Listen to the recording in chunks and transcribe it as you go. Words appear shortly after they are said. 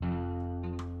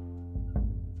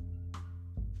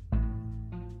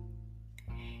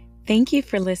Thank you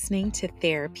for listening to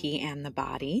Therapy and the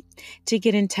Body. To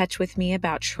get in touch with me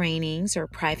about trainings or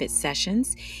private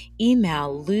sessions,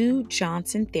 email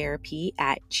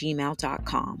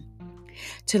loujohnsontherapy@gmail.com.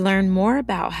 To learn more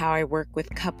about how I work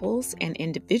with couples and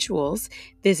individuals,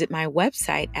 visit my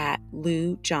website at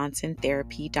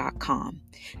loujohnsontherapy.com.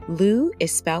 Lou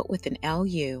is spelt with an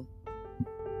L-U.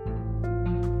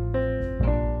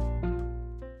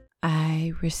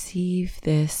 I receive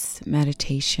this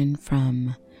meditation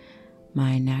from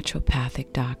my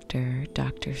naturopathic doctor,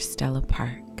 Dr. Stella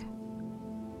Park.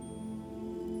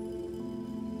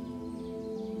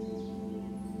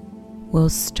 We'll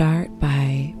start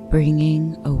by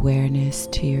bringing awareness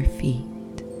to your feet.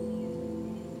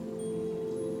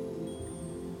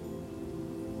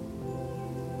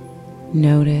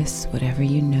 Notice whatever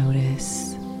you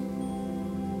notice.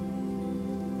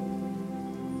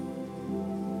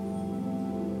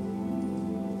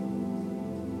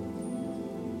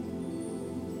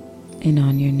 And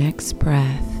on your next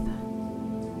breath,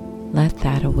 let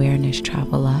that awareness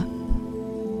travel up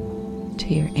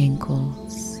to your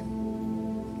ankles,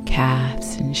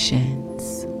 calves, and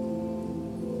shins.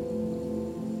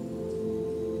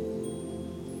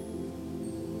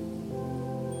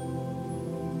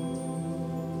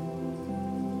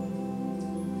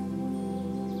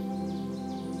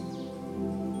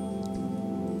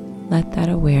 Let that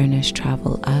awareness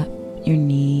travel up your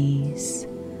knees,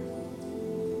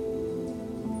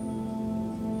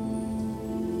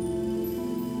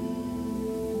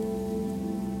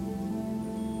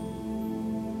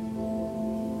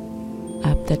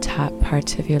 up the top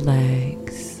parts of your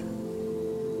legs,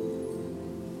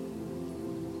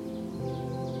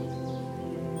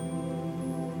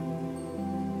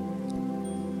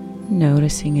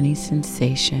 noticing any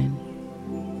sensation.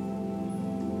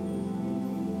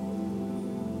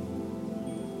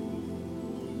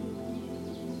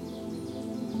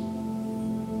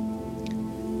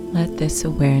 Let this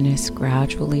awareness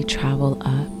gradually travel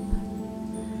up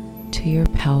to your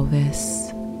pelvis,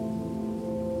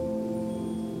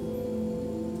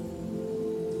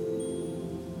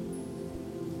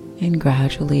 and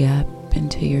gradually up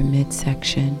into your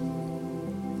midsection,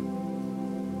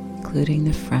 including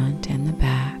the front and the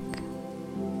back.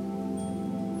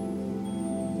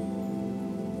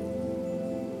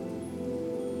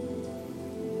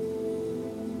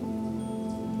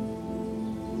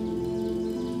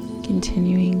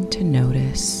 Continuing to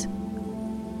notice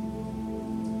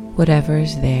whatever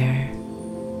is there.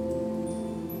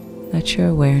 Let your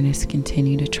awareness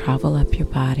continue to travel up your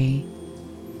body,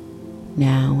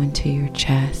 now into your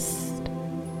chest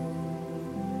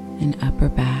and upper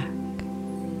back.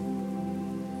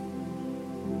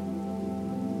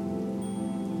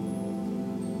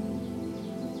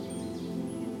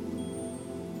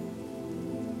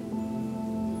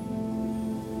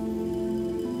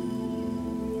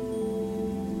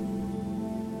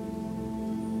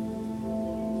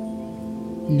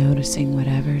 Noticing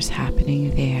whatever's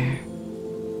happening there.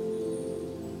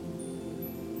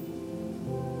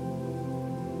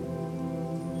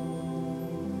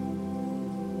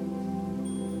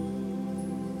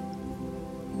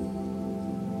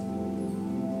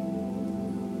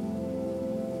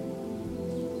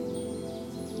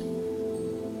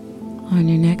 On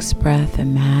your next breath,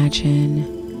 imagine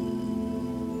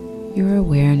your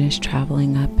awareness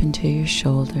traveling up into your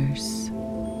shoulders,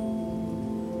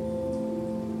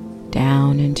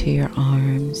 down into your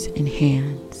arms and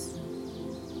hands.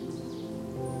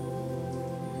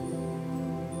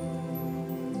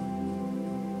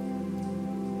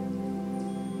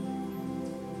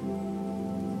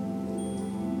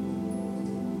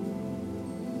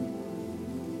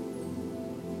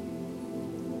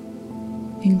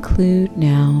 Include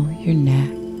now your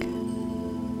neck,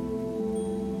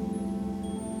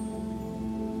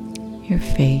 your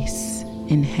face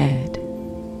and head.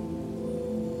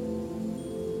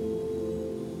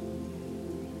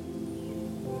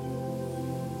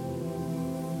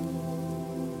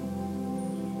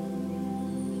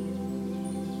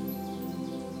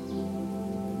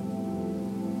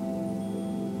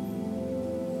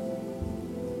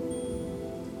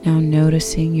 Now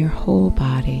noticing your whole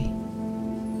body.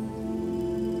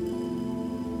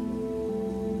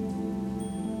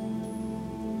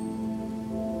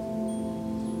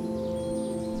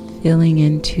 Feeling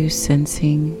into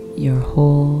sensing your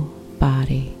whole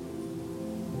body.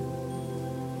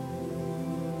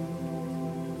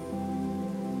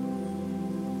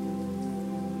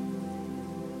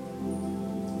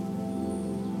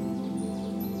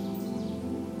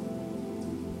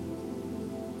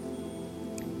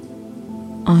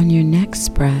 On your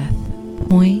next breath,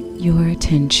 point your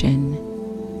attention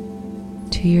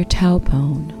to your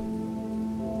tailbone.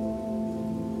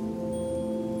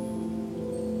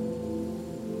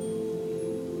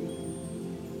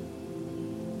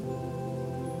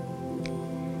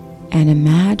 And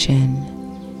imagine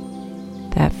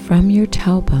that from your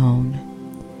tailbone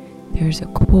there's a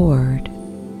cord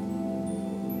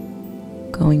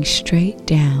going straight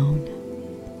down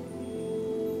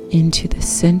into the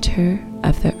center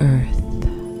of the earth.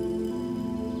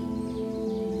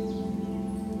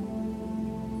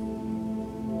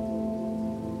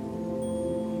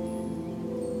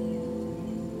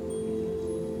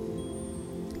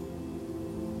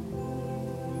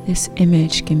 This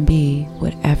image can be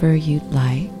whatever you'd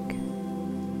like.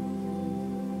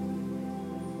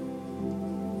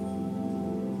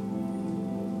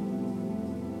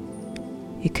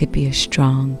 It could be a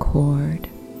strong cord,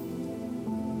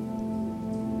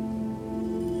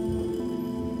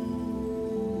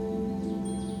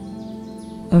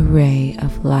 a ray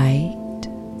of light,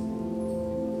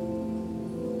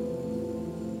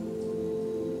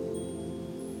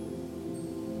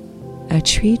 a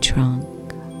tree trunk,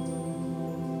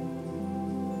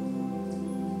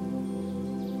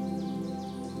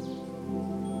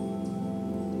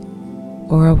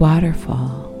 or a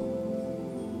waterfall.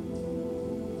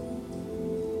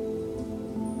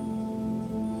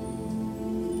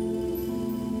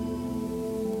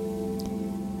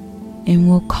 And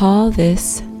we'll call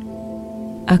this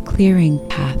a clearing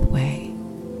pathway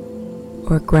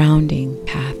or grounding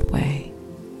pathway.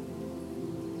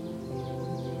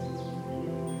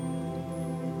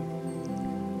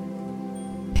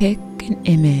 Pick an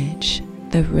image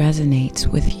that resonates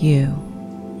with you.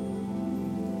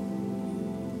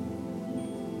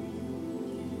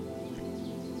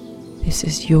 This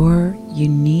is your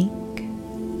unique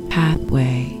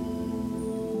pathway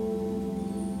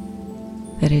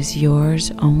that is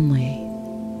yours only.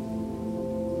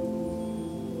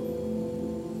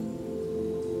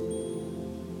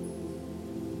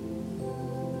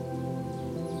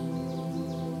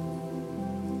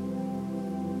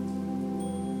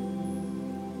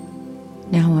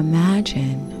 Now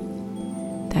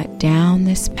imagine that down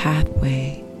this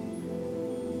pathway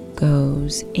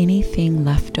goes anything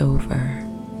left over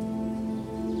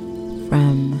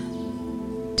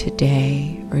from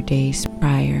today or days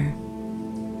prior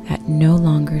that no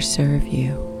longer serve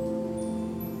you,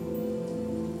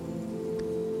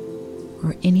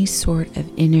 or any sort of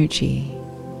energy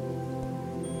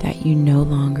that you no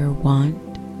longer want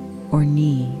or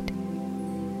need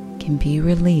can be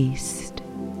released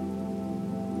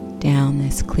down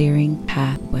this clearing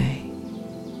pathway.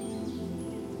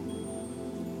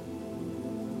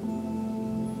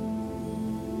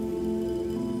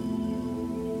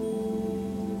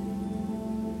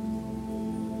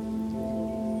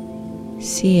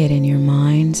 See it in your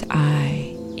mind's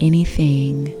eye,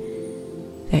 anything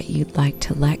that you'd like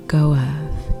to let go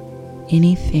of,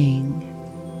 anything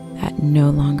that no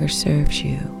longer serves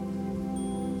you.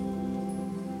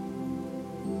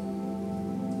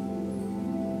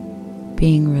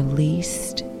 Being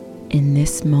released in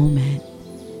this moment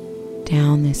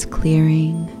down this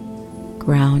clearing,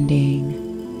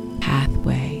 grounding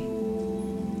pathway.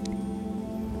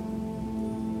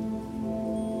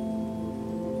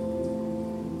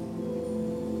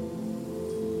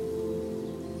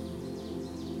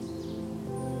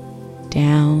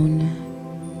 Down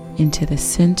into the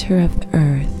center of the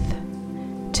earth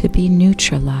to be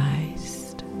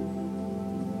neutralized.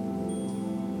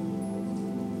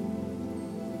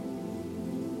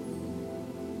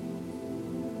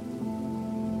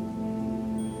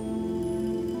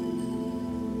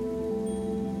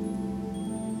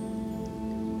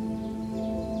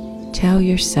 Tell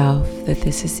yourself that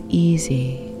this is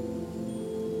easy.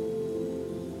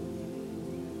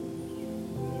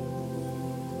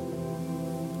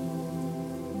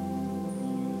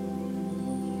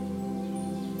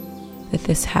 That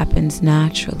this happens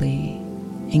naturally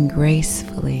and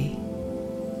gracefully.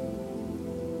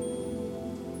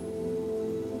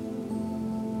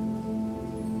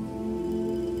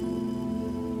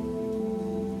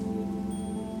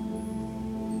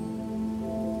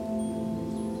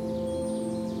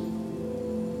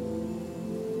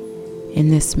 In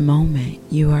this moment,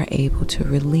 you are able to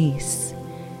release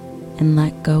and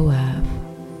let go of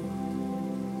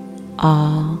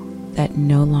all that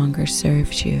no longer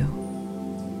serves you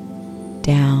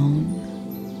down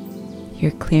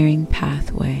your clearing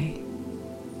pathway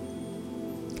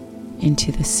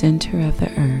into the center of the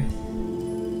earth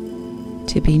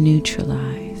to be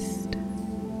neutralized.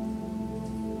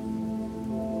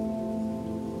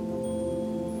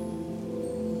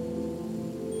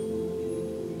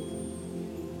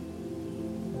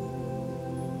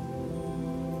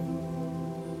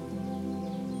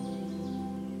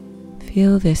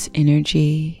 Feel this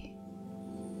energy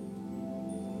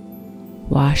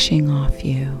washing off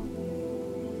you,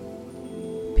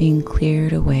 being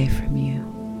cleared away from you.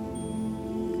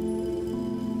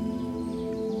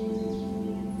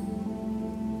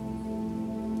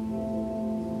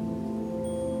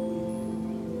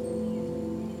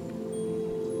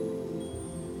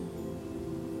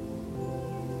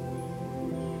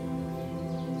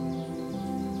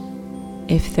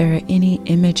 If there are any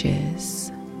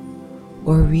images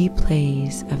or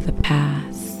replays of the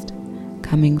past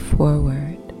coming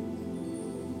forward,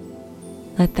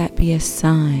 let that be a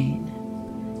sign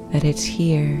that it's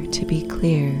here to be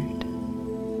cleared.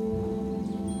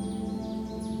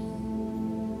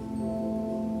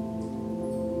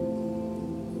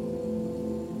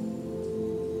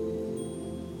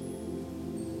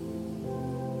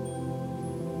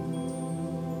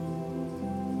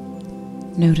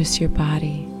 Notice your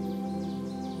body.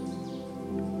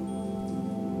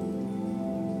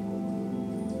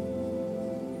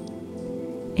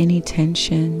 Any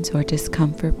tensions or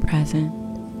discomfort present,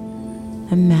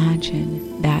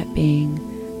 imagine that being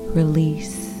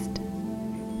released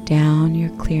down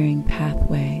your clearing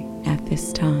pathway at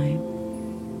this time.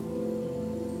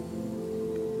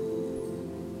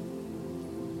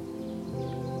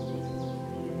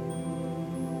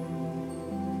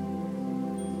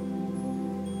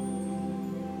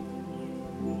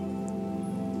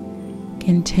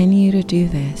 Continue to do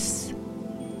this,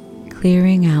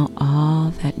 clearing out all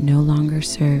that no longer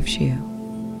serves you.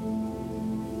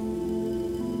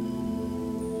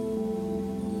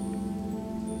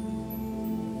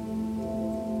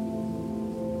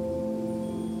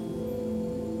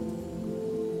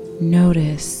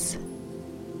 Notice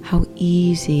how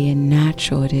easy and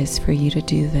natural it is for you to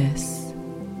do this.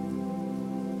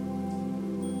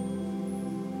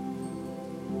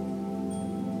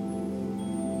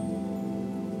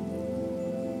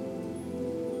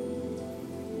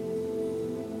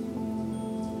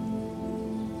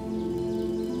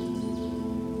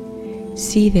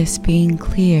 See this being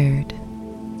cleared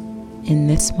in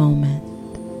this moment.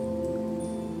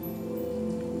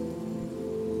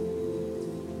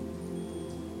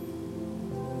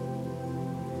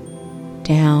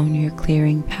 Down your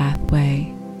clearing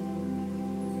pathway,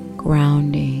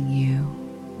 grounding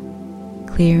you,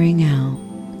 clearing out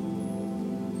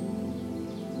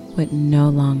what no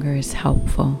longer is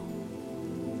helpful.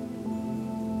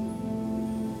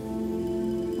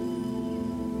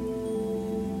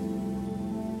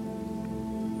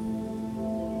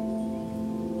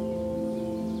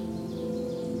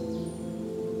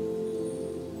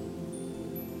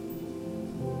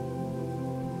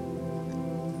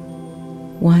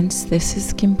 Once this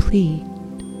is complete,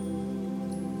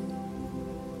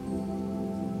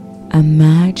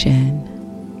 imagine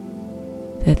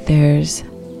that there's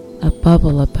a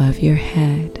bubble above your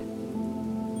head,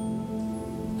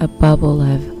 a bubble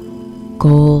of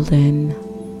golden,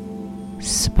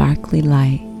 sparkly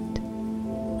light.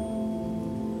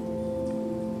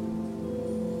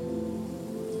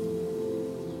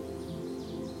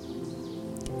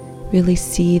 Really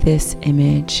see this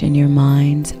image in your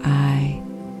mind's eye.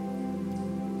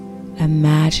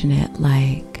 Imagine it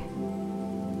like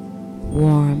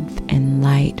warmth and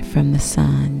light from the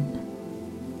sun.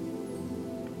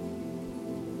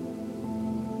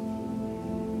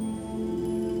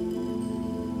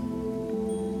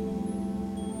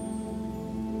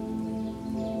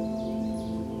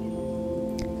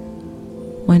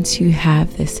 Once you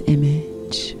have this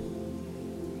image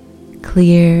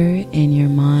clear in your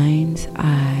mind's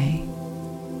eye,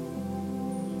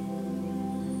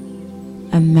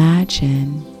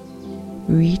 imagine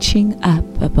reaching up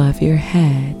above your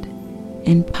head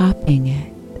and popping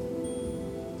it.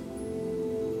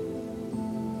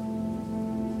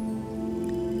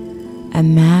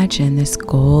 Imagine this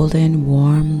golden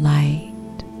warm light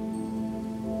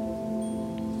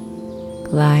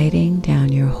gliding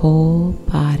down your whole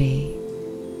body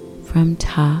from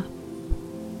top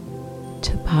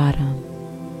to bottom.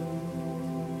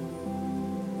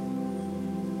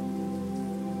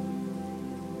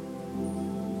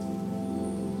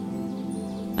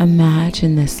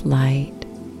 Imagine this light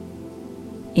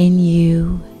in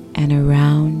you and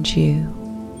around you.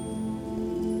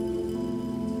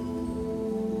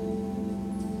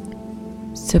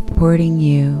 Supporting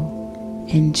you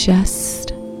in just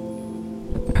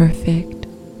the perfect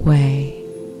way.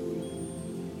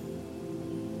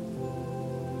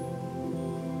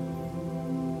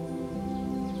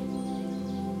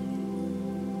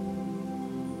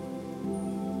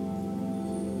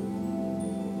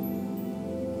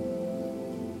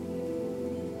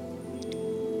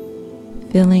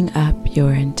 filling up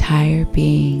your entire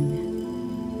being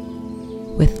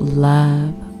with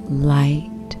love, light,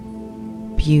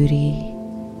 beauty,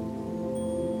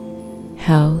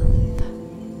 health,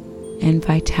 and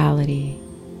vitality.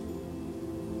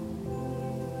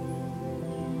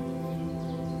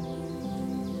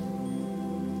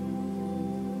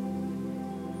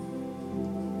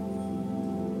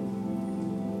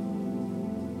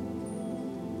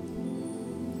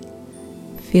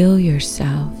 Feel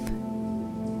yourself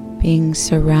being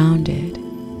surrounded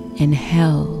and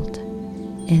held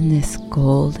in this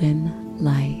golden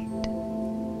light.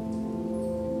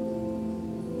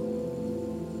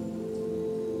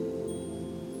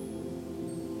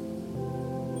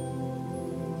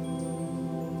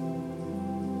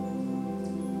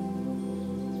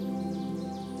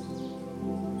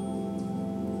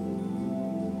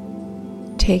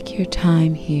 Take your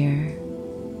time here,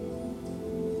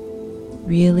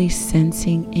 really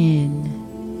sensing in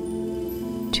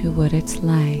to what it's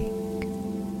like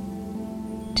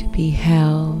to be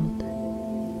held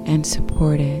and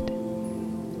supported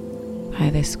by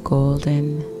this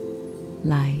golden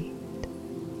light.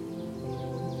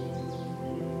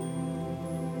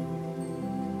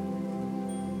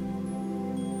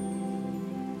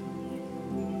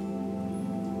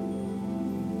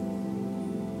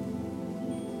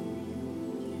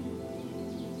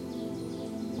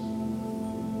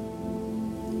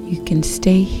 You can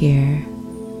stay here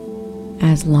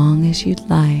as long as you'd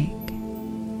like,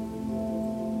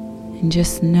 and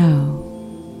just know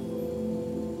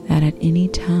that at any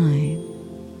time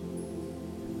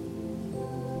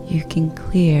you can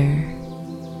clear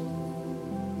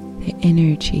the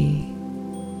energy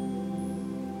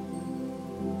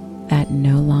that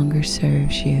no longer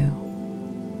serves you.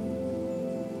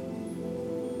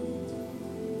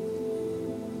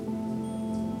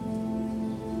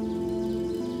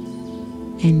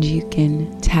 And you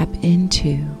can tap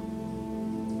into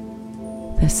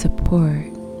the support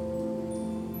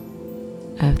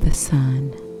of the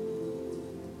sun.